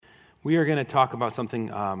We are going to talk about something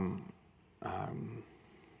kind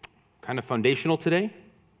of foundational today,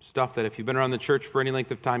 stuff that if you've been around the church for any length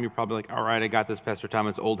of time, you're probably like, all right, I got this, Pastor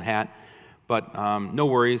Thomas, old hat. But no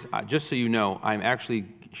worries. Just so you know, I'm actually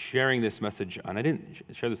sharing this message, and I didn't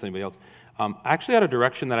share this with anybody else, actually out of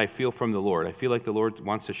direction that I feel from the Lord. I feel like the Lord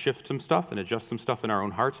wants to shift some stuff and adjust some stuff in our own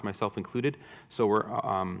hearts, myself included. So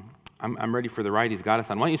I'm ready for the ride He's got us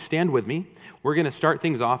on. Why don't you stand with me? We're going to start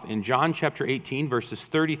things off in John chapter 18, verses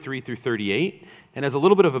 33 through 38. And as a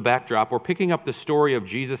little bit of a backdrop, we're picking up the story of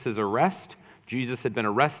Jesus' arrest. Jesus had been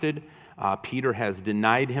arrested. Peter has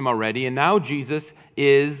denied him already. And now Jesus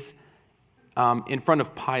is in front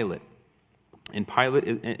of Pilate. And Pilate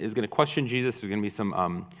is going to question Jesus. There's going to be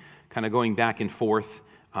some kind of going back and forth.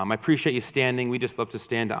 I appreciate you standing. We just love to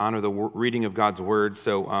stand to honor the reading of God's word.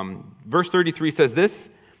 So verse 33 says this: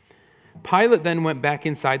 Pilate then went back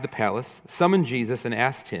inside the palace, summoned Jesus, and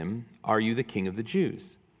asked him, "Are you the king of the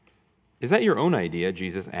Jews?" "Is that your own idea?"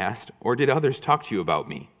 Jesus asked, "or did others talk to you about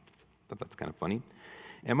me?" I thought that's kind of funny.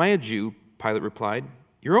 "Am I a Jew?" Pilate replied.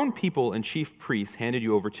 "Your own people and chief priests handed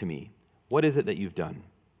you over to me. What is it that you've done?"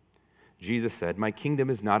 Jesus said, "My kingdom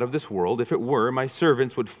is not of this world. If it were, my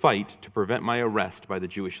servants would fight to prevent my arrest by the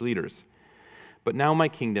Jewish leaders. But now my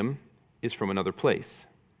kingdom is from another place."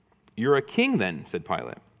 "You're a king then," said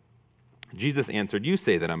Pilate. Jesus answered, "You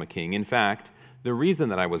say that I'm a king. In fact, the reason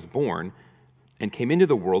that I was born and came into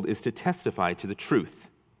the world is to testify to the truth.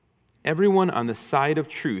 Everyone on the side of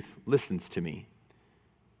truth listens to me."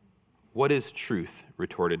 "What is truth?"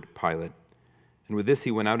 retorted Pilate. And with this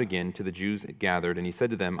he went out again to the Jews gathered, and he said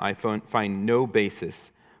to them, "I find no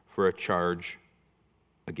basis for a charge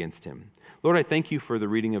against him." Lord, I thank you for the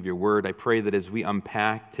reading of your word. I pray that as we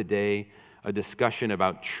unpack today a discussion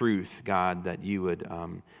about truth, God, that you would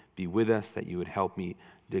be with us, that you would help me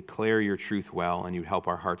declare your truth well, and you would help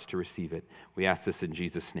our hearts to receive it. We ask this in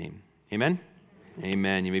Jesus' name. Amen?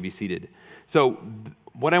 Amen. You may be seated. So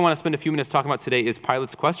what I want to spend a few minutes talking about today is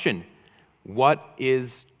Pilate's question. What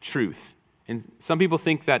is truth? And some people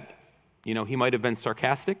think that, he might have been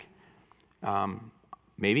sarcastic.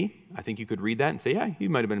 Maybe. I think you could read that and say, yeah, he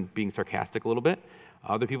might have been being sarcastic a little bit.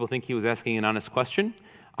 Other people think he was asking an honest question.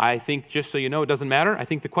 I think, just so you know, it doesn't matter. I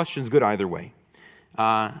think the question's good either way.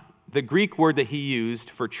 The Greek word that he used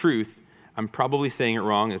for truth, I'm probably saying it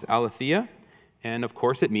wrong, is aletheia. And of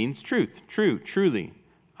course it means truth, true, truly.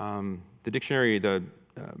 The dictionary, the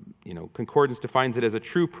concordance defines it as a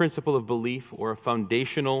true principle of belief or a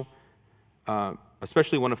foundational,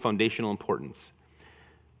 especially one of foundational importance.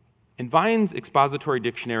 In Vine's expository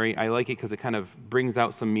dictionary, I like it because it kind of brings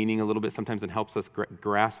out some meaning a little bit sometimes and helps us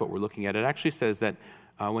grasp what we're looking at. It actually says that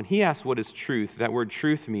when he asks what is truth, that word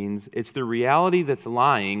truth means it's the reality that's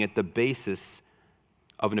lying at the basis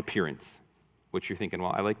of an appearance, which you're thinking,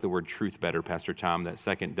 well, I like the word truth better, Pastor Tom. That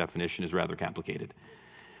second definition is rather complicated.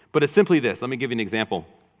 But it's simply this. Let me give you an example.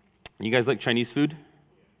 You guys like Chinese food?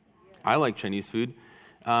 I like Chinese food.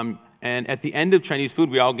 And at the end of Chinese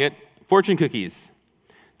food, we all get fortune cookies.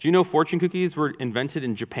 Do you know fortune cookies were invented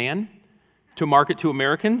in Japan to market to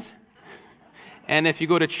Americans? And if you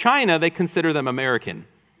go to China, they consider them American.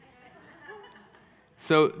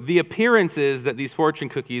 So the appearance is that these fortune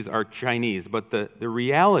cookies are Chinese, but the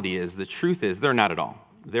reality is, the truth is, they're not at all.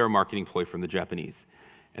 They're a marketing ploy from the Japanese.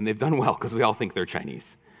 And they've done well because we all think they're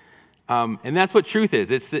Chinese. And that's what truth is.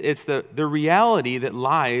 It's the reality that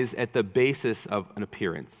lies at the basis of an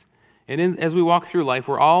appearance. And as we walk through life,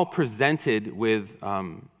 we're all presented with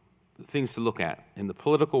things to look at in the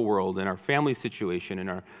political world, in our family situation, in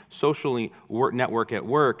our social network at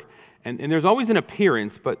work. And there's always an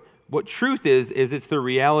appearance, but what truth is it's the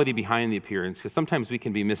reality behind the appearance, because sometimes we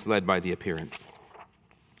can be misled by the appearance.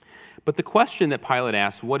 But the question that Pilate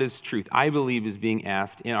asked, what is truth, I believe is being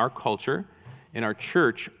asked in our culture, in our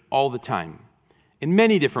church, all the time, in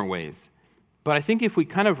many different ways. But I think if we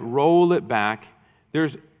kind of roll it back,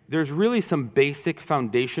 there's really some basic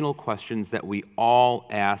foundational questions that we all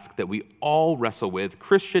ask, that we all wrestle with,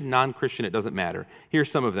 Christian, non-Christian, it doesn't matter. Here's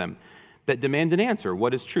some of them that demand an answer.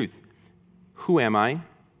 What is truth? Who am I?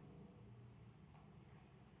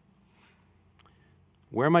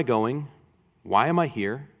 Where am I going? Why am I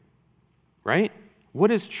here? Right?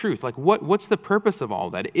 What is truth? Like, what's the purpose of all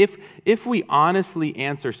that? If we honestly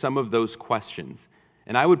answer some of those questions,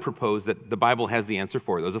 and I would propose that the Bible has the answer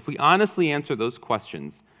for those, if we honestly answer those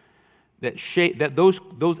questions, that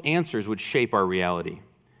those answers would shape our reality.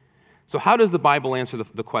 So how does the Bible answer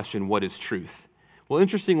the question, what is truth? Well,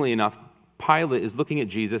 interestingly enough, Pilate is looking at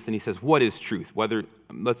Jesus and he says, what is truth?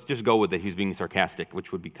 Let's just go with it, he's being sarcastic,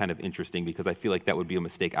 which would be kind of interesting because I feel like that would be a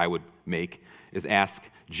mistake I would make, is ask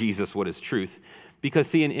Jesus what is truth. Because,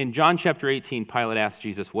 see, in John chapter 18, Pilate asked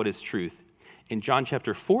Jesus, what is truth? In John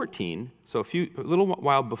chapter 14, so a little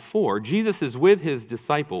while before, Jesus is with his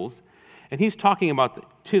disciples, and he's talking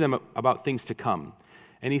to them about things to come.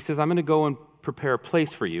 And he says, I'm going to go and prepare a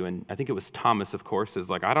place for you. And I think it was Thomas, of course, is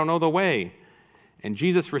like, I don't know the way. And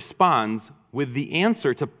Jesus responds with the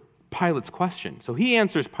answer to Pilate's question. So he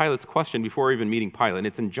answers Pilate's question before even meeting Pilate. And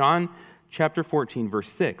it's in John chapter 14, verse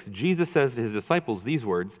 6. Jesus says to his disciples these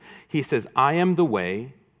words. He says, I am the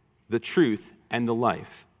way, the truth, and the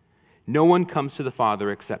life. No one comes to the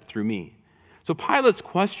Father except through me. So Pilate's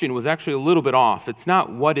question was actually a little bit off. It's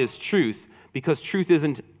not what is truth, because truth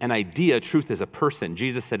isn't an idea, truth is a person.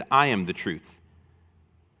 Jesus said, I am the truth.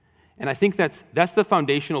 And I think that's the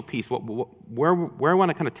foundational piece. Where I want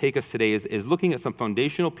to kind of take us today is looking at some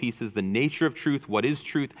foundational pieces, the nature of truth, what is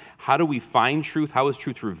truth, how do we find truth, how is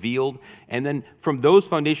truth revealed, and then from those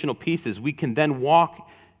foundational pieces, we can then walk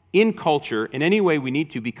in culture in any way we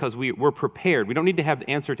need to because we're prepared. We don't need to have the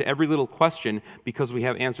answer to every little question because we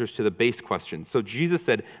have answers to the base questions. So Jesus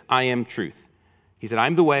said, I am truth. He said,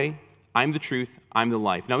 I'm the way, I'm the truth, I'm the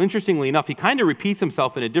life. Now, interestingly enough, he kind of repeats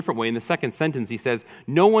himself in a different way. In the second sentence, he says,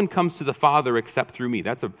 no one comes to the Father except through me.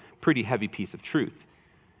 That's a pretty heavy piece of truth.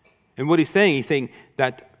 And what he's saying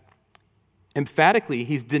that emphatically,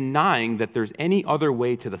 he's denying that there's any other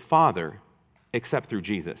way to the Father except through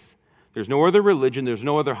Jesus. There's no other religion, there's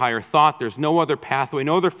no other higher thought, there's no other pathway,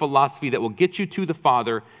 no other philosophy that will get you to the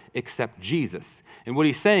Father except Jesus. And what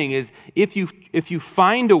he's saying is, if you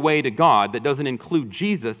find a way to God that doesn't include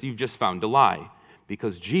Jesus, you've just found a lie.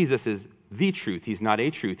 Because Jesus is the truth, he's not a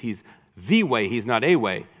truth. He's the way, he's not a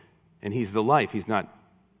way. And he's the life, he's not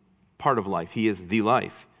part of life, he is the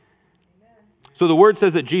life. Amen. So the word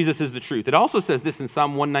says that Jesus is the truth. It also says this in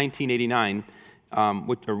Psalm 119:89,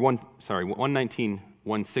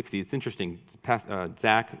 119:160. It's interesting.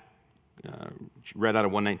 Zach read out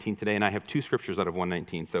of 119 today, and I have two scriptures out of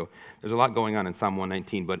 119. So there's a lot going on in Psalm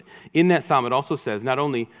 119. But in that psalm, it also says, not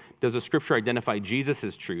only does the scripture identify Jesus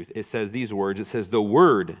as truth, it says these words. It says, the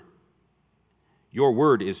word, your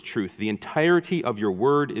word is truth. The entirety of your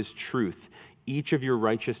word is truth. Each of your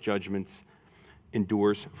righteous judgments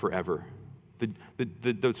endures forever.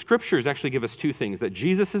 The scriptures actually give us two things, that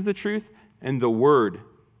Jesus is the truth and the word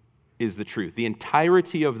is the truth. The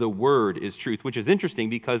entirety of the word is truth, which is interesting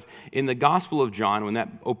because in the Gospel of John, when that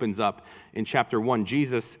opens up in chapter 1,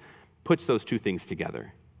 Jesus puts those two things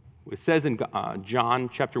together. It says in John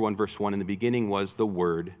chapter 1, verse 1, in the beginning was the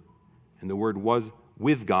Word, and the Word was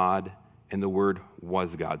with God, and the Word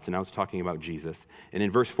was God. So now it's talking about Jesus. And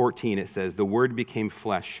in verse 14, it says, the Word became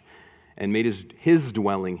flesh and made his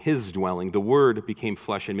dwelling. The Word became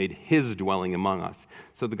flesh and made his dwelling among us.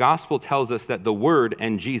 So the gospel tells us that the Word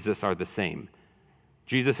and Jesus are the same.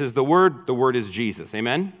 Jesus is the Word is Jesus.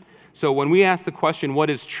 Amen? So when we ask the question,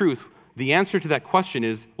 what is truth? The answer to that question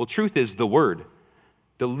is, well, truth is the Word.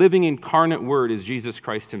 The living incarnate Word is Jesus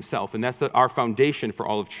Christ himself, and that's our foundation for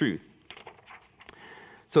all of truth.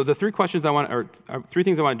 So the three things I want to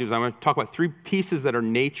do is I want to talk about three pieces that are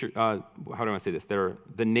nature. How do I want to say this? That are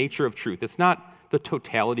the nature of truth. It's not the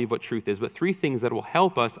totality of what truth is, but three things that will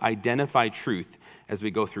help us identify truth as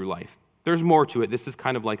we go through life. There's more to it. This is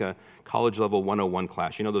kind of like a college level 101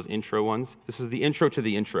 class. You know those intro ones? This is the intro to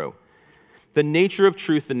the intro. The nature of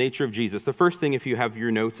truth, the nature of Jesus. The first thing, if you have your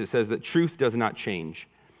notes, it says that truth does not change.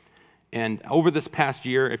 And over this past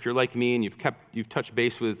year, if you're like me and you've touched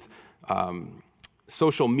base with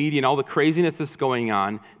social media and all the craziness that's going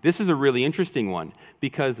on, this is a really interesting one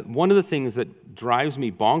because one of the things that drives me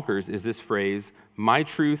bonkers is this phrase, my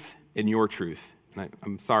truth and your truth. And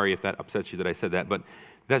I'm sorry if that upsets you that I said that, but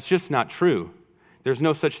that's just not true. There's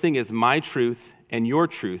no such thing as my truth and your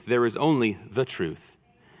truth. There is only the truth.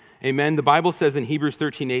 Amen. The Bible says in Hebrews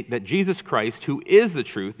 13:8 that Jesus Christ, who is the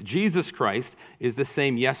truth, Jesus Christ is the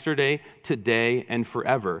same yesterday, today, and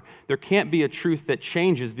forever. There can't be a truth that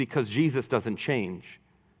changes because Jesus doesn't change.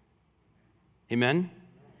 Amen.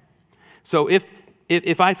 So if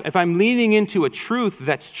I'm leaning into a truth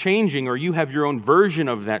that's changing, or you have your own version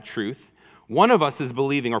of that truth, one of us is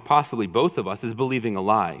believing, or possibly both of us, is believing a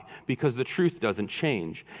lie because the truth doesn't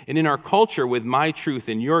change. And in our culture, with my truth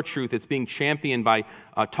and your truth, it's being championed by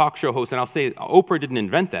talk show hosts. And I'll say Oprah didn't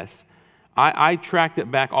invent this. I tracked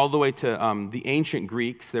it back all the way to the ancient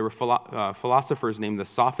Greeks. There were philosophers named the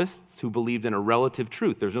Sophists who believed in a relative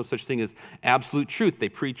truth. There's no such thing as absolute truth. They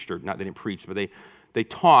preached, or not they didn't preach, but they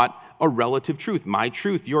taught a relative truth. My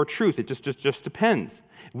truth, your truth. It just depends.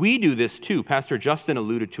 We do this too. Pastor Justin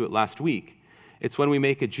alluded to it last week. It's when we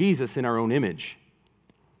make a Jesus in our own image.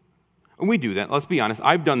 And we do that. Let's be honest.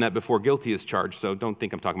 I've done that before. Guilty as charged, so don't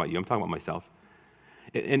think I'm talking about you. I'm talking about myself.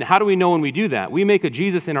 And how do we know when we do that? We make a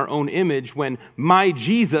Jesus in our own image when my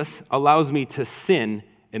Jesus allows me to sin,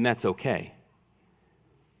 and that's okay.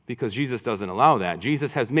 Because Jesus doesn't allow that.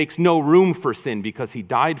 Jesus makes no room for sin because he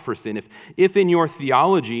died for sin. If in your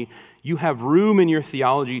theology you have room in your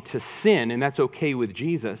theology to sin, and that's okay with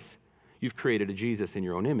Jesus, you've created a Jesus in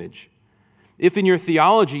your own image. If in your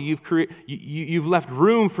theology you've left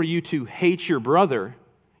room for you to hate your brother,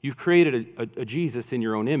 you've created a Jesus in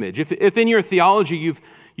your own image. If in your theology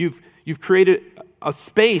you've created a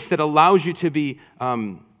space that allows you to be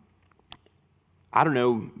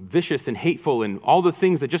vicious and hateful and all the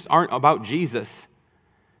things that just aren't about Jesus,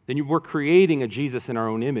 then we're creating a Jesus in our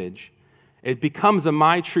own image. It becomes a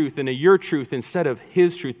my truth and a your truth instead of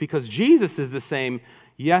his truth, because Jesus is the same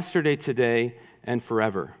yesterday, today, and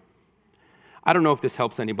forever. I don't know if this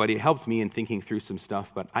helps anybody. It helped me in thinking through some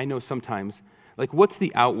stuff, but I know sometimes, what's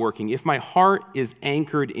the outworking? If my heart is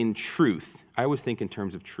anchored in truth, I always think in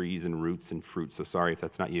terms of trees and roots and fruit, so sorry if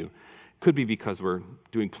that's not you. Could be because we're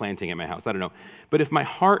doing planting at my house. I don't know. But if my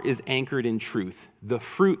heart is anchored in truth, the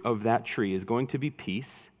fruit of that tree is going to be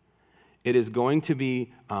peace. It is going to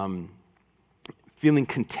be feeling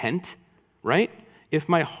content, right? If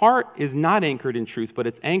my heart is not anchored in truth, but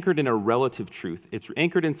it's anchored in a relative truth, it's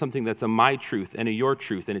anchored in something that's a my truth and a your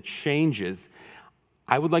truth, and it changes,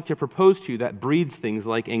 I would like to propose to you that breeds things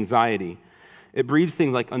like anxiety. It breeds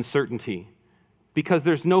things like uncertainty. Because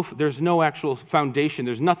there's no actual foundation.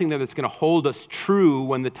 There's nothing there that's going to hold us true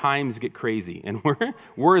when the times get crazy. And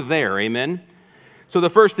we're there, amen? So the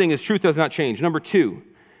first thing is truth does not change. Number 2,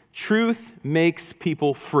 truth makes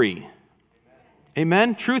people free.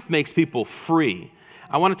 Amen? Truth makes people free.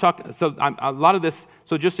 I want to talk, a lot of this,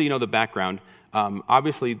 so just so you know the background,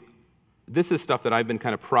 obviously this is stuff that I've been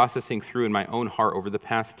kind of processing through in my own heart over the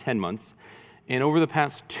past 10 months. And over the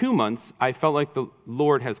past 2 months, I felt like the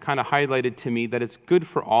Lord has kind of highlighted to me that it's good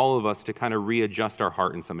for all of us to kind of readjust our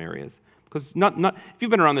heart in some areas. Because if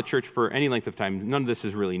you've been around the church for any length of time, none of this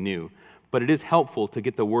is really new. But it is helpful to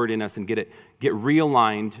get the word in us and get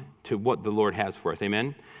realigned to what the Lord has for us.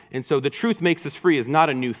 Amen? And so the truth makes us free is not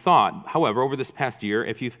a new thought. However, over this past year,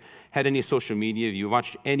 if you've had any social media, if you've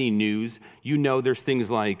watched any news, you know there's things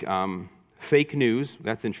like fake news.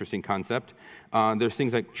 That's an interesting concept. There's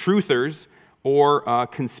things like truthers, or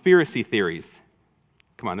conspiracy theories.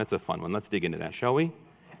 Come on, that's a fun one. Let's dig into that, shall we?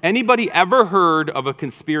 Anybody ever heard of a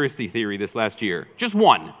conspiracy theory this last year? Just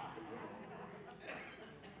one.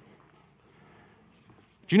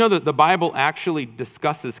 Do you know that the Bible actually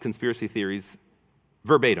discusses conspiracy theories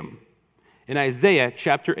verbatim? In Isaiah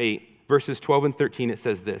chapter 8, verses 12 and 13, it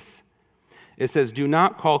says this. It says, "Do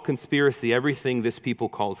not call conspiracy everything this people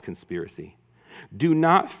calls conspiracy. Do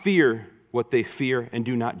not fear what they fear, and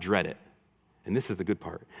do not dread it." And this is the good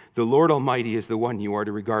part. "The Lord Almighty is the one you are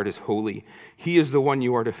to regard as holy. He is the one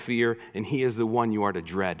you are to fear, and he is the one you are to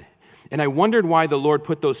dread." And I wondered why the Lord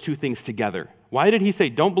put those two things together. Why did he say,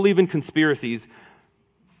 don't believe in conspiracies,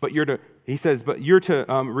 but you're to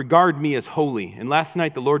regard me as holy? And last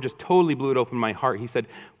night, the Lord just totally blew it open in my heart. He said,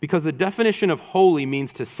 because the definition of holy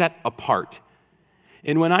means to set apart.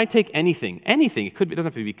 And when I take anything, it doesn't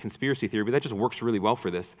have to be conspiracy theory, but that just works really well for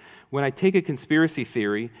this. When I take a conspiracy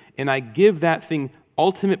theory and I give that thing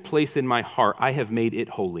ultimate place in my heart, I have made it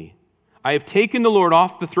holy. I have taken the Lord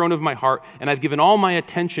off the throne of my heart, and I've given all my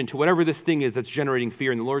attention to whatever this thing is that's generating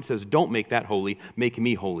fear. And the Lord says, don't make that holy, make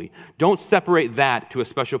me holy. Don't separate that to a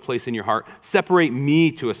special place in your heart. Separate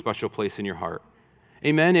me to a special place in your heart.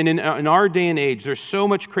 Amen? And in our day and age, there's so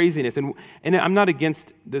much craziness. And I'm not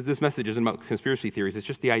against, this message isn't about conspiracy theories. It's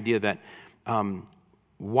just the idea that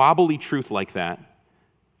wobbly truth like that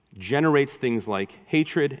generates things like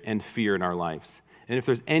hatred and fear in our lives. And if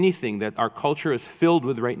there's anything that our culture is filled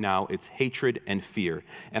with right now, it's hatred and fear.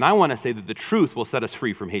 And I want to say that the truth will set us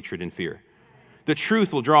free from hatred and fear. The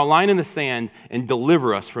truth will draw a line in the sand and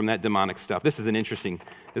deliver us from that demonic stuff. This is an interesting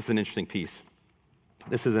piece.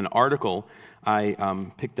 This is an article I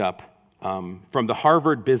picked up from the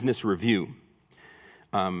Harvard Business Review.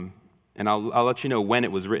 And I'll let you know when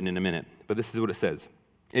it was written in a minute. But this is what it says.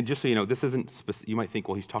 And just so you know, this isn't, you might think,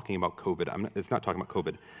 well, he's talking about COVID. It's not talking about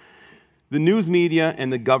COVID. "The news media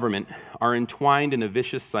and the government are entwined in a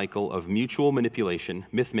vicious cycle of mutual manipulation,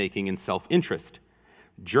 myth-making, and self-interest.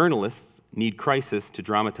 Journalists need crisis to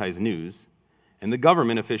dramatize news, and the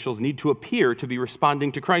government officials need to appear to be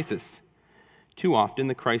responding to crisis. Too often,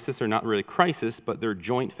 the crises are not really crisis, but they're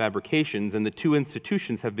joint fabrications, and the two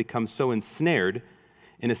institutions have become so ensnared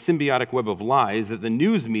in a symbiotic web of lies that the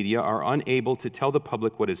news media are unable to tell the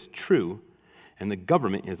public what is true, and the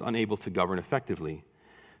government is unable to govern effectively.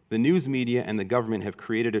 The news media and the government have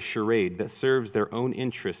created a charade that serves their own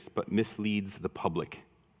interests but misleads the public.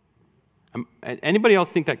 Anybody else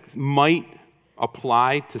think that might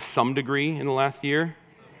apply to some degree in the last year?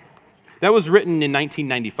 That was written in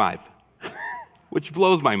 1995, which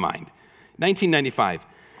blows my mind. 1995.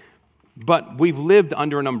 But we've lived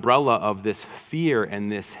under an umbrella of this fear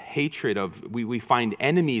and this hatred of, we find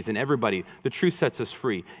enemies in everybody. The truth sets us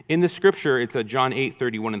free. In the scripture, it's John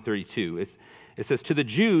 8:31 and 32. It says, to the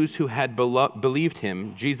Jews who had believed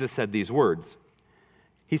him, Jesus said these words.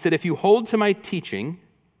 He said, if you hold to my teaching,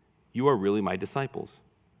 you are really my disciples.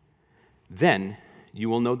 Then you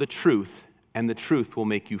will know the truth, and the truth will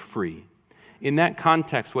make you free. In that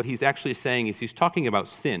context, what he's actually saying is he's talking about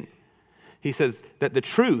sin. He says that the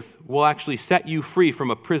truth will actually set you free from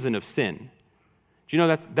a prison of sin. Do you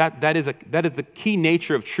know that is the key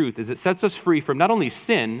nature of truth, is it sets us free from not only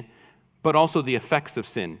sin, but also the effects of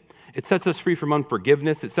sin. It sets us free from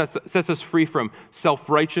unforgiveness. It sets us free from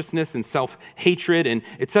self-righteousness and self-hatred. And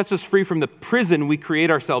it sets us free from the prison we create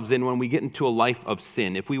ourselves in when we get into a life of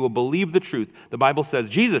sin. If we will believe the truth, the Bible says,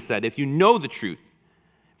 Jesus said, if you know the truth,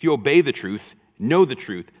 if you obey the truth, know the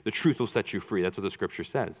truth will set you free. That's what the scripture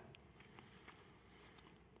says.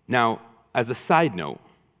 Now, as a side note,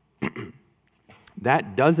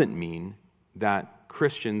 that doesn't mean that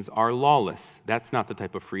Christians are lawless. That's not the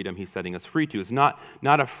type of freedom he's setting us free to. It's not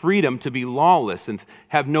a freedom to be lawless and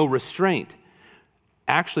have no restraint.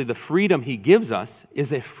 Actually, the freedom he gives us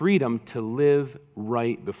is a freedom to live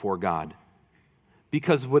right before God.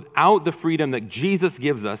 Because without the freedom that Jesus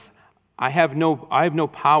gives us, I have no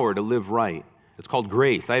power to live right. It's called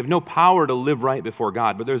grace. I have no power to live right before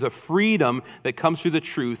God, but there's a freedom that comes through the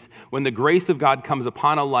truth when the grace of God comes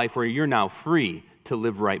upon a life where you're now free to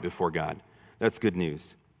live right before God. That's good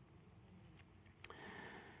news.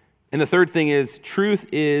 And the third thing is, truth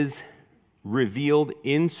is revealed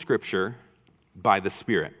in Scripture by the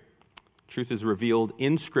Spirit. Truth is revealed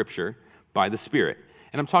in Scripture by the Spirit.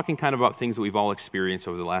 And I'm talking kind of about things that we've all experienced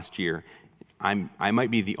over the last year. I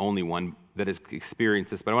might be the only one that has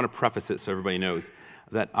experienced this, but I want to preface it so everybody knows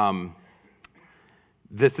that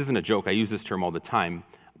this isn't a joke. I use this term all the time.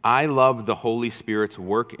 I love the Holy Spirit's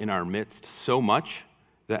work in our midst so much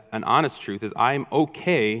that an honest truth is I'm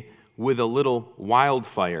okay with a little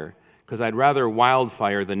wildfire, because I'd rather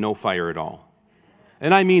wildfire than no fire at all.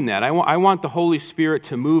 And I mean that. I want the Holy Spirit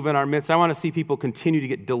to move in our midst. I want to see people continue to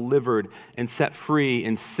get delivered and set free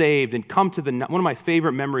and saved and come to one of my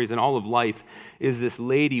favorite memories in all of life is this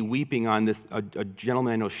lady weeping on a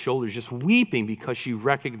gentleman I know's shoulders, just weeping because she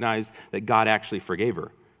recognized that God actually forgave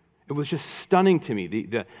her. It was just stunning to me.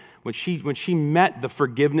 When she met the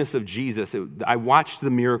forgiveness of Jesus, I watched the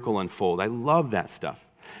miracle unfold. I love that stuff.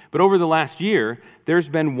 But over the last year, there's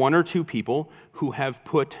been one or two people who have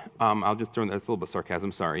put, I'll just throw in, that's a little bit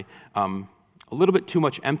sarcasm, sorry, a little bit too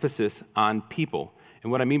much emphasis on people.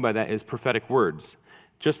 And what I mean by that is prophetic words.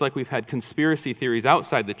 Just like we've had conspiracy theories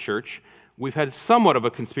outside the church, we've had somewhat of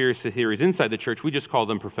a conspiracy theories inside the church. We just call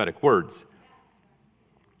them prophetic words.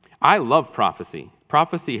 I love prophecy.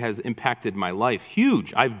 Prophecy has impacted my life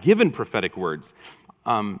huge. I've given prophetic words.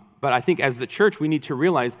 But I think as the church, we need to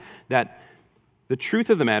realize that the truth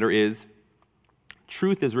of the matter is,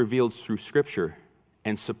 truth is revealed through Scripture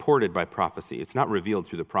and supported by prophecy. It's not revealed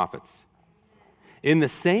through the prophets. In the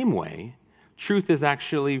same way, truth is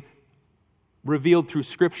actually revealed through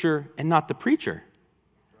Scripture and not the preacher.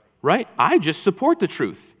 Right? I just support the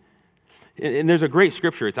truth. And there's a great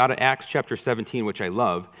scripture. It's out of Acts chapter 17, which I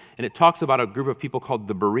love. And it talks about a group of people called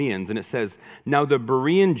the Bereans. And it says, now the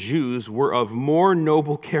Berean Jews were of more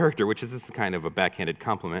noble character, which is this is kind of a backhanded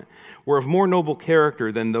compliment, were of more noble character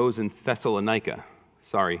than those in Thessalonica.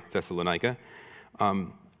 Sorry, Thessalonica.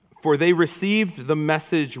 For they received the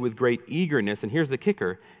message with great eagerness. And here's the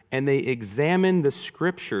kicker. And they examined the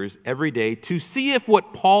scriptures every day to see if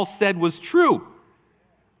what Paul said was true.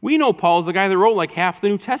 We know Paul's the guy that wrote like half the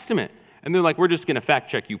New Testament. And they're like, we're just going to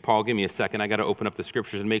fact check you, Paul. Give me a second. I got to open up the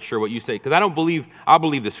scriptures and make sure what you say. Because I'll believe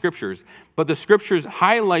the scriptures. But the scriptures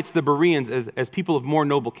highlights the Bereans as people of more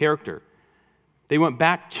noble character. They went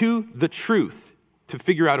back to the truth to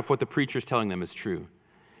figure out if what the preacher's telling them is true.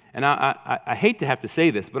 And I hate to have to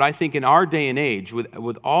say this, but I think in our day and age,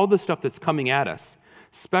 with all the stuff that's coming at us,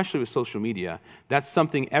 especially with social media, that's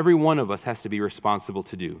something every one of us has to be responsible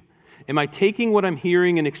to do. Am I taking what I'm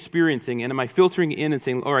hearing and experiencing, and am I filtering in and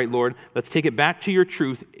saying, all right, Lord, let's take it back to your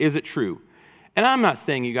truth. Is it true? And I'm not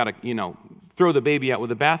saying you got to, throw the baby out with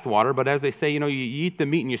the bathwater, but as they say, you eat the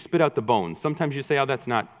meat and you spit out the bones. Sometimes you say, oh, that's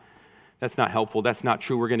not helpful. That's not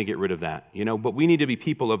true. We're going to get rid of that, But we need to be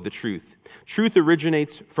people of the truth. Truth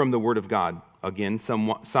originates from the Word of God. Again, Psalm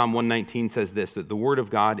 119 says this, that the word of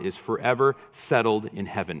God is forever settled in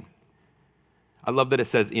heaven. I love that it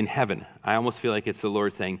says in heaven. I almost feel like it's the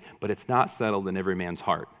Lord saying, but it's not settled in every man's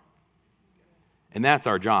heart. And that's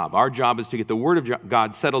our job. Our job is to get the word of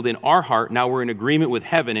God settled in our heart. Now we're in agreement with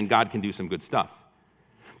heaven, and God can do some good stuff.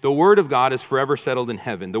 The word of God is forever settled in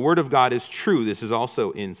heaven. The word of God is true. This is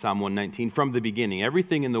also in Psalm 119 from the beginning.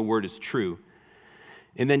 Everything in the word is true.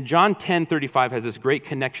 And then John 10:35 has this great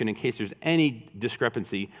connection in case there's any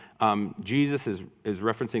discrepancy. Jesus is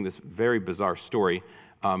referencing this very bizarre story,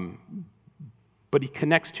 but he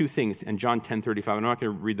connects two things in John 10:35. I'm not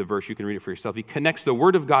going to read the verse. You can read it for yourself. He connects the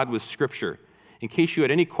word of God with Scripture. In case you had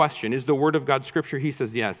any question, is the word of God Scripture? He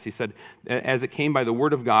says yes. He said, as it came by the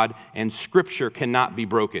word of God, and Scripture cannot be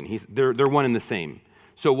broken. They're one and the same.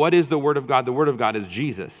 So what is the word of God? The word of God is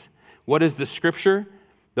Jesus. What is the Scripture?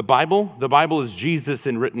 The Bible? The Bible is Jesus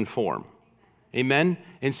in written form. Amen?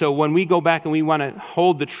 And so when we go back and we want to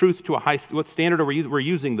hold the truth to a high, what standard are we're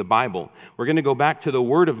using the Bible? We're going to go back to the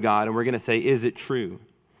Word of God and we're going to say, is it true?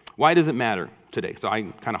 Why does it matter today? So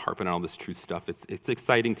I'm kind of harping on all this truth stuff. It's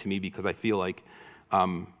exciting to me because I feel like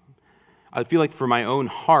for my own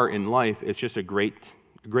heart in life, it's just a great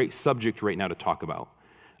subject right now to talk about.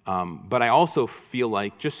 But I also feel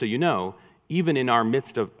like, just so you know, even in our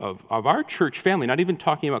midst of our church family, not even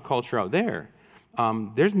talking about culture out there,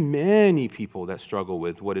 there's many people that struggle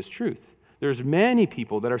with what is truth. There's many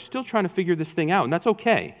people that are still trying to figure this thing out, and that's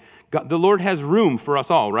okay. God, the Lord has room for us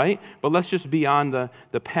all, right? But let's just be on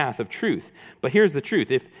the path of truth. But here's the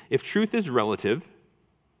truth. If truth is relative,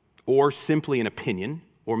 or simply an opinion,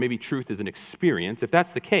 or maybe truth is an experience, if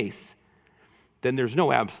that's the case, then there's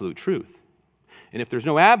no absolute truth. And if there's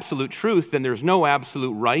no absolute truth, then there's no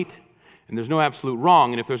absolute right, and there's no absolute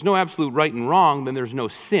wrong. And if there's no absolute right and wrong, then there's no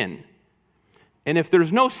sin. And if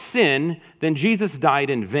there's no sin, then Jesus died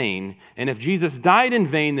in vain. And if Jesus died in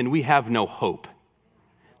vain, then we have no hope.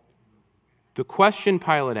 The question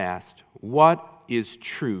Pilate asked, what is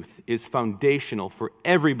truth, is foundational for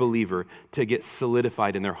every believer to get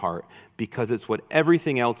solidified in their heart because it's what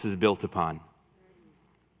everything else is built upon.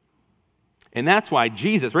 And that's why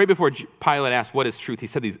Jesus, right before Pilate asked what is truth, he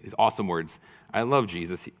said these awesome words. I love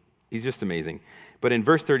Jesus. He's just amazing. But in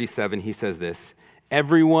verse 37, he says this,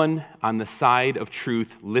 everyone on the side of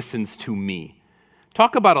truth listens to me.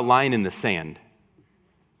 Talk about a line in the sand.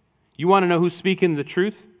 You want to know who's speaking the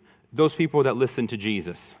truth? Those people that listen to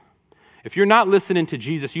Jesus. If you're not listening to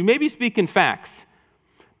Jesus, you may be speaking facts,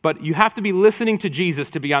 but you have to be listening to Jesus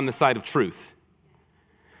to be on the side of truth.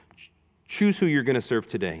 Choose who you're going to serve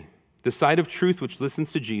today. The side of truth which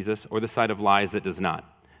listens to Jesus or the side of lies that does not.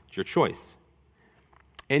 It's your choice.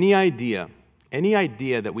 Any idea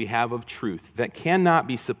that we have of truth that cannot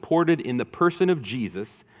be supported in the person of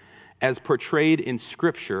Jesus as portrayed in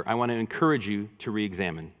Scripture, I want to encourage you to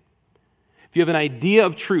re-examine. If you have an idea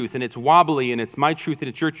of truth and it's wobbly and it's my truth and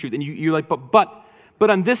it's your truth, and you're like, but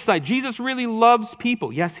on this side, Jesus really loves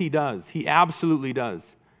people. Yes, he does. He absolutely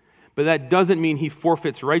does. But that doesn't mean he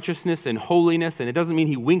forfeits righteousness and holiness, and it doesn't mean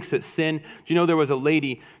he winks at sin. Do you know there was a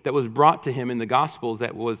lady that was brought to him in the Gospels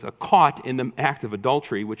that was caught in the act of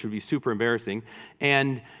adultery, which would be super embarrassing,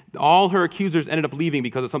 and all her accusers ended up leaving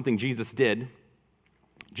because of something Jesus did.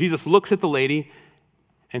 Jesus looks at the lady,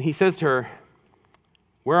 and he says to her,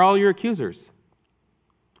 where are all your accusers?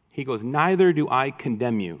 He goes, neither do I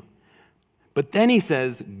condemn you. But then he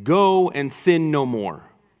says, go and sin no more.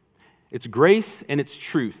 It's grace and it's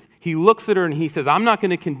truth. He looks at her and he says, I'm not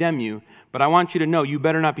going to condemn you, but I want you to know you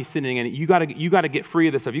better not be sinning in it. You got to get free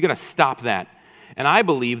of this stuff. You got to stop that. And I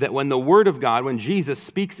believe that when the Word of God, when Jesus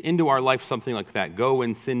speaks into our life something like that, go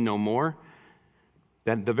and sin no more,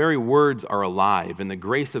 that the very words are alive and the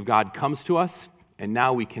grace of God comes to us, and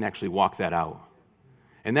now we can actually walk that out.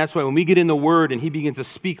 And that's why when we get in the Word and he begins to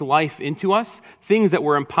speak life into us, things that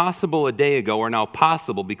were impossible a day ago are now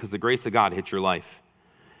possible because the grace of God hit your life.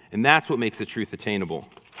 And that's what makes the truth attainable.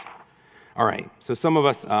 All right, so some of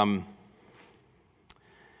us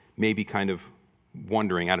may be kind of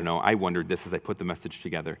wondering, I don't know, I wondered this as I put the message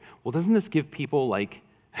together. Well, doesn't this give people like,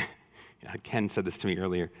 Ken said this to me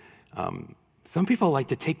earlier, some people like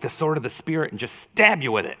to take the sword of the Spirit and just stab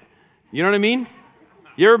you with it. You know what I mean?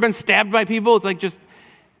 You ever been stabbed by people? It's like just,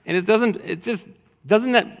 and doesn't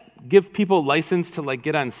that give people license to like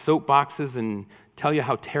get on soapboxes and tell you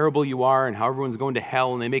how terrible you are and how everyone's going to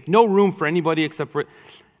hell, and they make no room for anybody except for,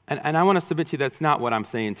 and I want to submit to you that's not what I'm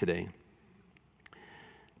saying today.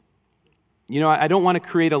 You know, I don't want to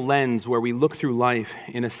create a lens where we look through life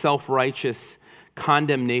in a self-righteous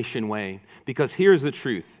condemnation way, because here's the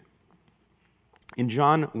truth. In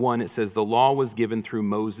John 1, it says, the law was given through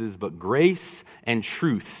Moses, but grace and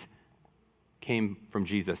truth came from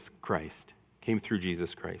Jesus Christ, came through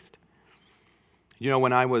Jesus Christ. You know,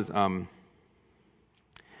 when I was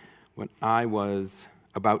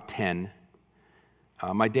about 10,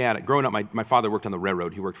 my dad, growing up, my father worked on the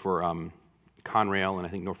railroad. He worked for Conrail and I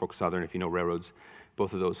think Norfolk Southern, if you know railroads,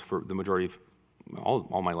 both of those for the majority of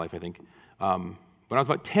all my life, I think. When I was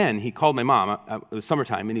about 10, he called my mom. It was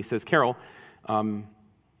summertime, and he says, Carol,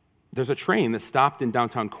 there's a train that stopped in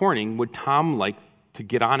downtown Corning. Would Tom like to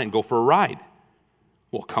get on it and go for a ride?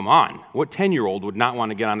 Well, come on. What 10-year-old would not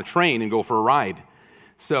want to get on a train and go for a ride?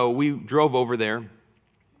 So we drove over there,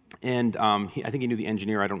 and I think he knew the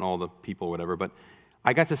engineer. I don't know all the people or whatever, but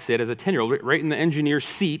I got to sit as a 10-year-old right in the engineer's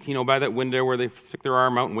seat, you know, by that window where they stick their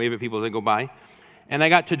arm out and wave at people as they go by. And I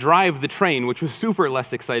got to drive the train, which was super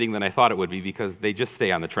less exciting than I thought it would be because they just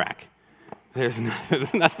stay on the track. There's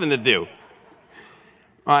nothing to do.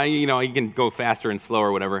 You know, you can go faster and slower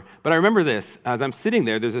or whatever. But I remember this. As I'm sitting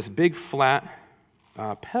there, there's this big flat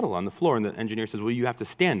pedal on the floor, and the engineer says, well, you have to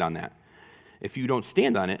stand on that. If you don't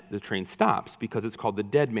stand on it, the train stops because it's called the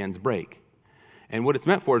dead man's brake. And what it's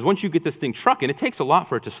meant for is once you get this thing trucking, it takes a lot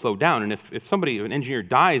for it to slow down. And if an engineer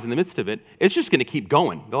dies in the midst of it, it's just going to keep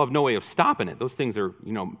going. They'll have no way of stopping it. Those things are,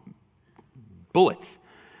 you know, bullets.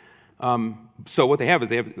 So what they have is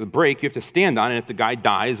they have the brake. You have to stand on it. And if the guy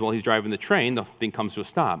dies while he's driving the train, the thing comes to a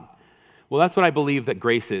stop. Well, that's what I believe that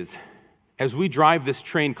grace is. As we drive this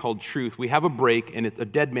train called truth, we have a brake, and it's a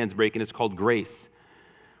dead man's brake, and it's called grace.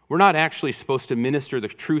 We're not actually supposed to minister the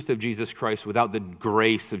truth of Jesus Christ without the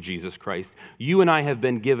grace of Jesus Christ. You and I have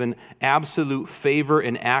been given absolute favor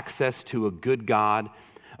and access to a good God,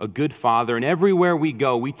 a good Father, and everywhere we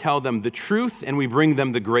go, we tell them the truth and we bring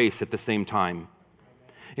them the grace at the same time.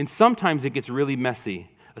 And sometimes it gets really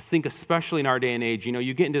messy. I think especially in our day and age, you know,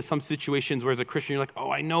 you get into some situations where as a Christian, you're like,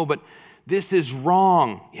 oh, I know, but this is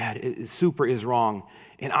wrong. Yeah, it super is wrong.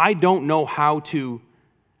 And I don't know how to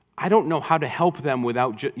help them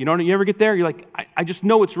without, you know, you ever get there? You're like, I just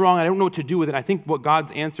know it's wrong. I don't know what to do with it. I think what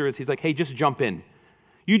God's answer is, he's like, hey, just jump in.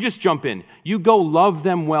 You just jump in. You go love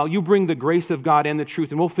them well. You bring the grace of God and the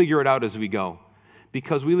truth, and we'll figure it out as we go.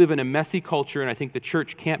 Because we live in a messy culture, and I think the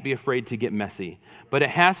church can't be afraid to get messy. But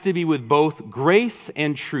it has to be with both grace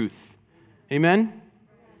and truth. Amen?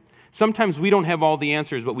 Sometimes we don't have all the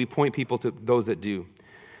answers, but we point people to those that do.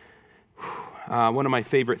 One of my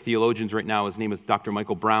favorite theologians right now, his name is Dr.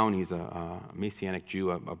 Michael Brown. He's a Messianic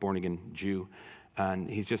Jew, a born-again Jew, and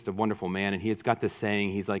he's just a wonderful man. And he's got this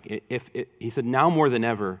saying, he's like, he said, now more than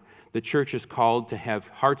ever, the church is called to have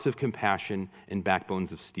hearts of compassion and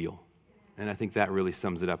backbones of steel. And I think that really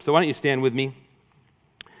sums it up. So why don't you stand with me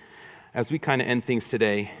as we kind of end things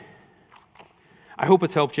today. I hope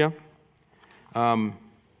it's helped you.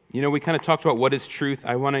 You know, we kind of talked about what is truth.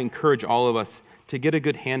 I want to encourage all of us to get a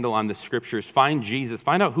good handle on the Scriptures. Find Jesus.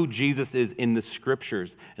 Find out who Jesus is in the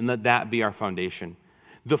Scriptures, and let that be our foundation.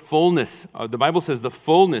 The fullness, the Bible says the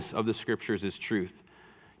fullness of the Scriptures is truth.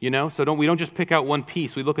 You know, so we don't just pick out one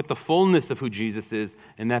piece. We look at the fullness of who Jesus is,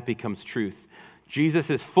 and that becomes truth. Jesus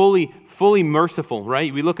is fully merciful,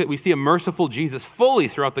 right? We see a merciful Jesus fully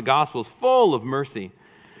throughout the Gospels, full of mercy.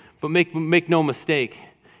 But make no mistake,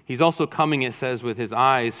 he's also coming, it says, with his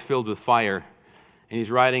eyes filled with fire. And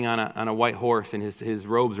he's riding on a white horse, and his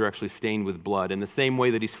robes are actually stained with blood. In the same way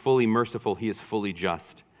that he's fully merciful, he is fully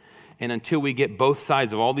just. And until we get both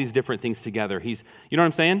sides of all these different things together, you know what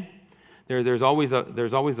I'm saying? There's always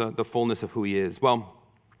the fullness of who he is. Well,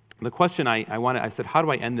 the question I said, how do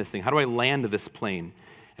I end this thing? How do I land this plane?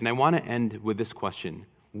 And I want to end with this question.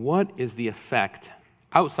 What is the effect,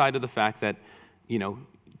 outside of the fact that, you know,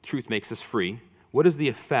 truth makes us free, what is the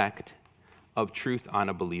effect of truth on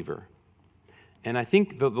a believer? And I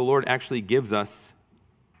think the Lord actually gives us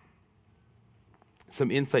some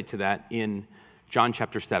insight to that in John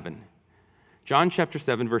chapter 7. John chapter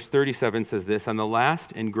 7, verse 37 says this, on the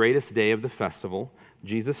last and greatest day of the festival,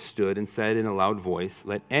 Jesus stood and said in a loud voice,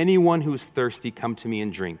 let anyone who is thirsty come to me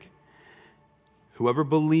and drink. Whoever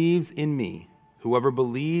believes in me, whoever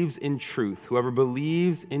believes in truth,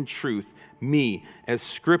 me, as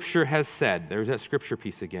Scripture has said, there's that Scripture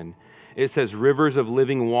piece again, it says rivers of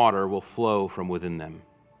living water will flow from within them.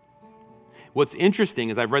 What's interesting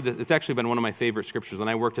is I've read this, it's actually been one of my favorite scriptures. When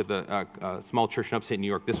I worked at the small church in upstate New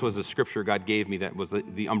York, this was a scripture God gave me that was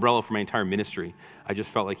the umbrella for my entire ministry. I just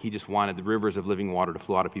felt like he just wanted the rivers of living water to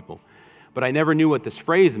flow out of people. But I never knew what this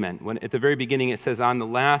phrase meant. When at the very beginning it says, on the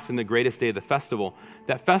last and the greatest day of the festival,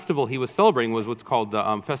 that festival he was celebrating was what's called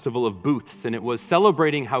the Festival of Booths, and it was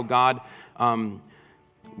celebrating how God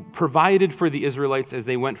provided for the Israelites as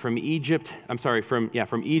they went from Egypt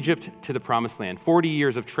to the promised land. 40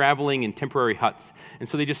 years of traveling in temporary huts. And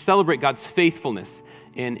so they just celebrate God's faithfulness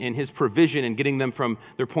and his provision and getting them from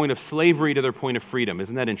their point of slavery to their point of freedom.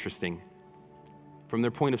 Isn't that interesting? From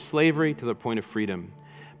their point of slavery to their point of freedom.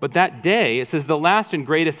 But that day, it says the last and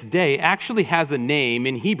greatest day, actually has a name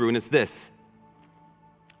in Hebrew, and it's this.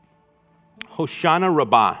 Hoshana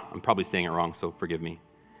Rabbah. I'm probably saying it wrong, so forgive me.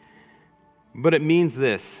 But it means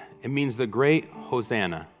this. It means the great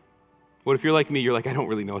Hosanna. What if you're like me? You're like, I don't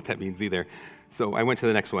really know what that means either. So I went to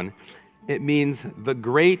the next one. It means the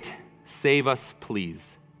great save us,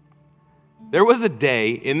 please. There was a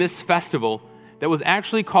day in this festival that was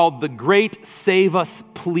actually called the Great Save Us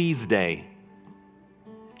Please Day.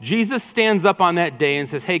 Jesus stands up on that day and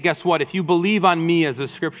says, hey, guess what? If you believe on me, as the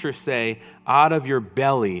scriptures say, out of your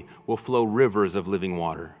belly will flow rivers of living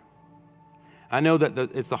water. I know that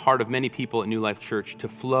it's the heart of many people at New Life Church to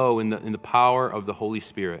flow in the power of the Holy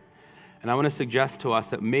Spirit. And I want to suggest to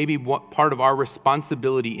us that maybe what part of our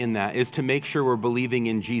responsibility in that is to make sure we're believing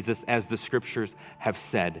in Jesus as the scriptures have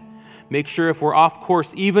said. Make sure if we're off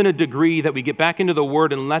course, even a degree, that we get back into the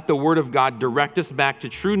Word and let the Word of God direct us back to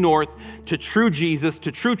true north, to true Jesus,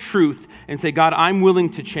 to true truth, and say, God, I'm willing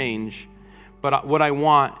to change. But what I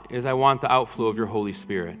want is I want the outflow of your Holy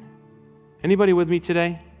Spirit. Anybody with me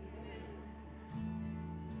today?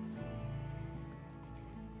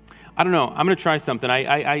 I don't know. I'm going to try something.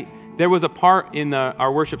 There was a part in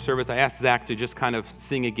our worship service, I asked Zach to just kind of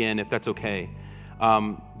sing again, if that's okay.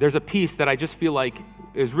 There's a piece that I just feel like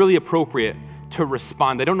is really appropriate to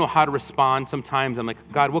respond. I don't know how to respond. Sometimes I'm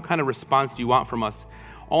like, God, what kind of response do you want from us?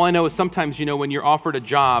 All I know is sometimes, when you're offered a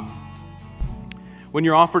job,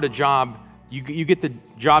 you get the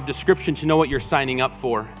job description to know what you're signing up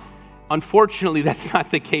for. Unfortunately, that's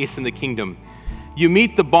not the case in the kingdom. You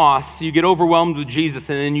meet the boss, you get overwhelmed with Jesus,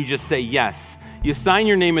 and then you just say yes. You sign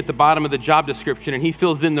your name at the bottom of the job description, and he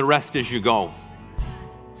fills in the rest as you go.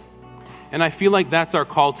 And I feel like that's our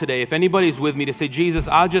call today. If anybody's with me to say, Jesus,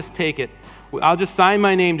 I'll just take it. I'll just sign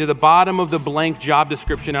my name to the bottom of the blank job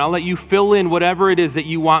description, and I'll let you fill in whatever it is that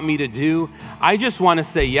you want me to do. I just want to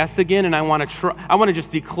say yes again, and I want to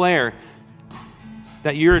just declare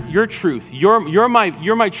that you're truth. You're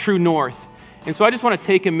my true north. And so I just want to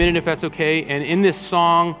take a minute, if that's okay, and in this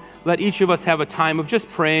song, let each of us have a time of just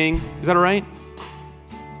praying. Is that all right?